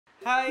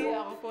Hi,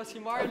 ako po si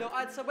Marlo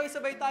at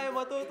sabay-sabay tayo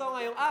matuto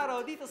ngayong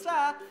araw dito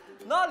sa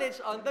Knowledge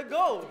on the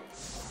Go!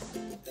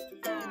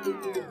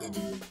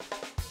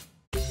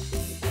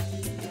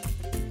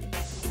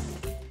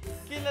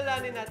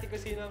 Kilalanin natin kung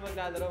sino ang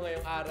maglalaro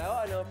ngayong araw.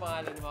 Ano ang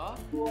pangalan mo?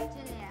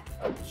 Julia.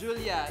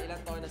 Julia.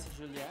 Ilang taon na si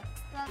Julia?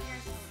 12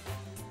 years old.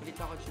 Ulit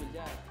ako,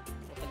 Julia.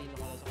 Matalino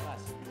ka lang sa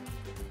class.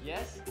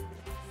 Yes?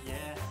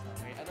 Yes.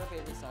 Okay. Ano ang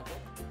favorite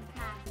subject?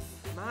 Math.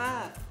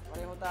 Math.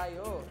 Pareho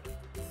tayo.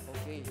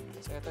 Okay.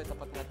 So ito,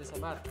 itapat natin sa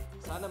math.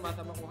 Sana math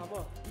ang makuha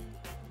mo.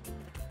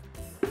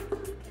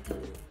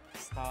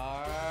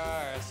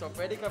 Star. So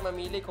pwede ka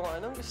mamili kung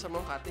anong gusto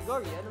mong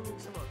category. Anong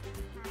gusto mo?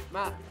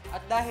 Math.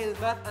 At dahil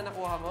math ang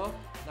nakuha mo,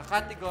 na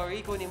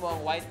category, kunin mo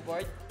ang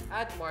whiteboard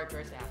at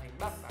marker sa aking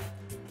backpack.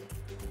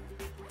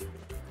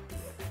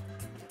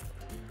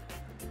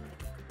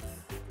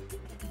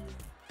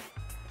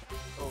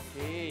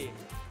 Okay.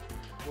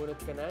 Bunot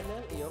ka na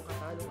ng iyong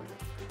katanungan.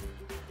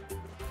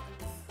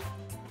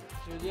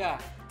 Julia,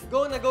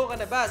 go ka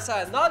na ba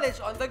sa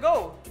Knowledge on the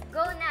Go?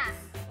 Go na!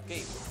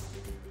 Okay.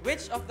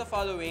 Which of the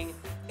following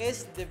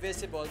is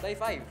divisible by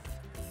 5?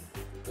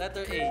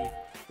 Letter A,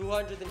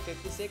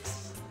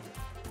 256.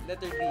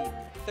 Letter B,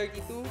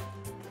 32.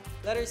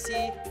 Letter C,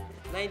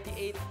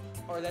 98.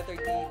 Or letter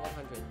D,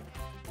 100.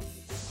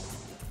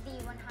 D,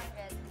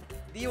 100.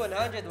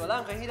 D100,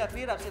 walang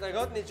kahirap-hirap.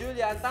 Sinagot ni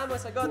Julia. Ang tamang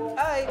sagot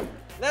ay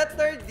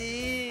letter D.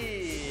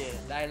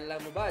 Dahil alam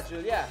mo ba,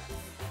 Julia,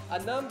 a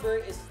number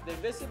is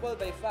divisible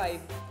by 5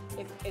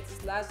 if its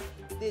last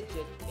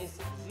digit is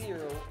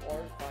 0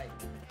 or 5.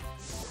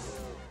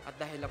 At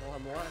dahil nakuha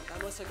mo ang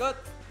tamang sagot,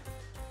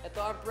 ito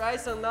ang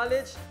prize ng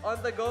Knowledge on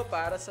the Go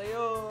para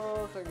sa'yo.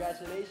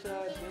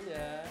 Congratulations,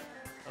 Julia.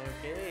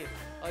 Okay.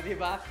 O,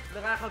 diba?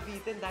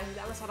 Nakakabitin dahil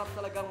ang sarap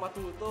talagang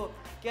matuto.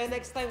 Kaya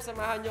next time,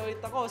 samahan niyo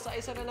ulit ako sa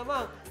isa na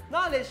namang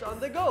Knowledge on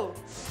the Go!